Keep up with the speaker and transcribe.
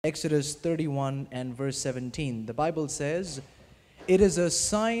Exodus 31 and verse 17. The Bible says, "It is a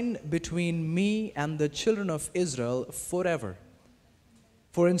sign between me and the children of Israel forever.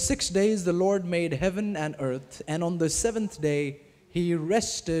 For in 6 days the Lord made heaven and earth, and on the seventh day he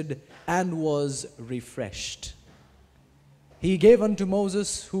rested and was refreshed. He gave unto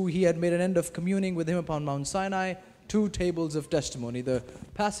Moses, who he had made an end of communing with him upon Mount Sinai, 2 tables of testimony." The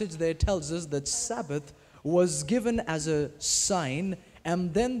passage there tells us that Sabbath was given as a sign,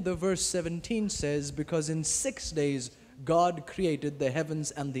 and then the verse 17 says, because in 6 days God created the heavens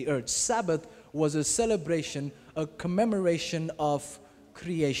and the earth. Sabbath was a celebration, a commemoration of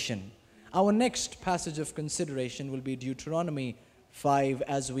creation. Our next passage of consideration will be Deuteronomy 5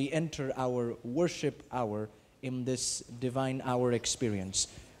 as we enter our worship hour in this divine hour experience.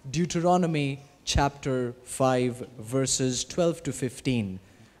 Deuteronomy chapter 5 verses 12 to 15.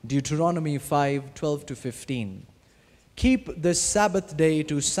 Deuteronomy 5, 12 to 15. "Keep the Sabbath day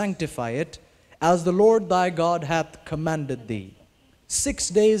to sanctify it, as the Lord thy God hath commanded thee. 6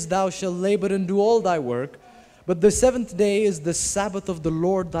 days thou shalt labor and do all thy work, but the seventh day is the Sabbath of the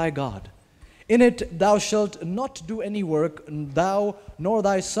Lord thy God. In it thou shalt not do any work, thou, nor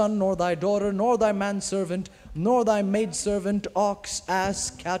thy son, nor thy daughter, nor thy manservant, nor thy maidservant, ox,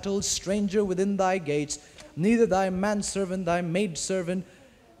 ass, cattle, stranger within thy gates, neither thy manservant, thy maidservant,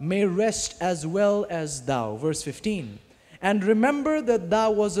 may rest as well as thou." Verse 15. "And remember that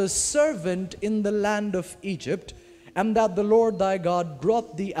thou was a servant in the land of Egypt, and that the Lord thy God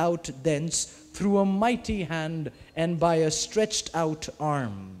brought thee out thence through a mighty hand and by a stretched out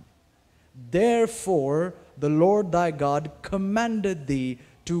arm. Therefore the Lord thy God commanded thee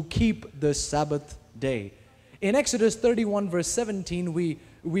to keep the Sabbath day." In Exodus 31 verse 17, we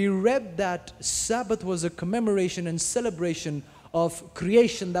read that Sabbath was a commemoration and celebration of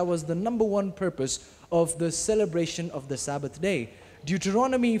creation. That was the number one purpose of the celebration of the Sabbath day.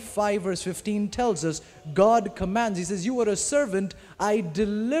 Deuteronomy 5 verse 15 tells us God commands. He says, "You were a servant, I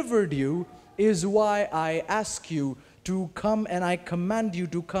delivered you, is why I ask you to come, and I command you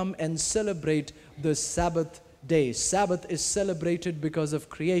to come and celebrate the Sabbath day." Sabbath is celebrated because of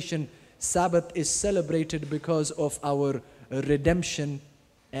creation. Sabbath is celebrated because of our redemption.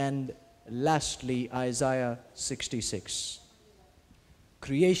 And lastly, Isaiah 66.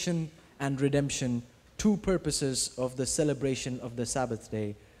 Creation and redemption, 2 purposes of the celebration of the Sabbath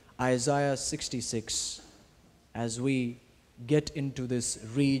day. Isaiah 66, as we get into this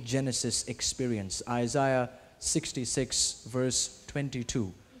regenesis experience. Isaiah 66 verse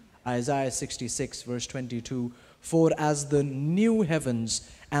 22. Isaiah 66 verse 22. "For as the new heavens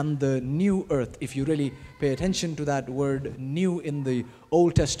and the new earth," if you really pay attention to that word new in the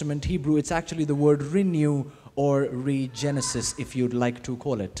Old Testament Hebrew, it's actually the word renew or regenesis, if you'd like to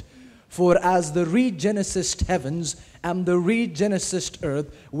call it. "For as the regenesis heavens and the regenesis earth,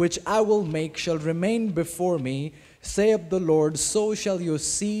 which I will make, shall remain before me, saith the Lord, so shall your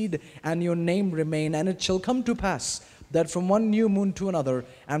seed and your name remain. And it shall come to pass that from one new moon to another,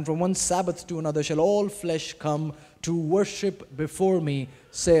 and from one Sabbath to another, shall all flesh come to worship before me,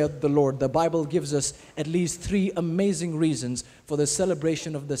 saith the Lord." The Bible gives us at least 3 amazing reasons for the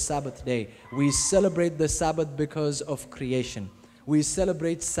celebration of the Sabbath day. We celebrate the Sabbath because of creation. We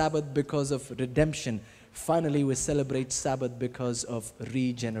celebrate Sabbath because of redemption. Finally, we celebrate Sabbath because of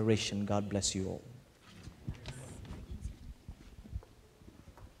regeneration. God bless you all.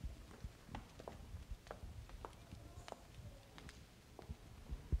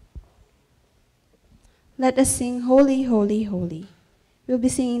 Let us sing "Holy, Holy, Holy." We'll be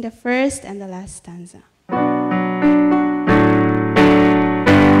singing the first and the last stanza.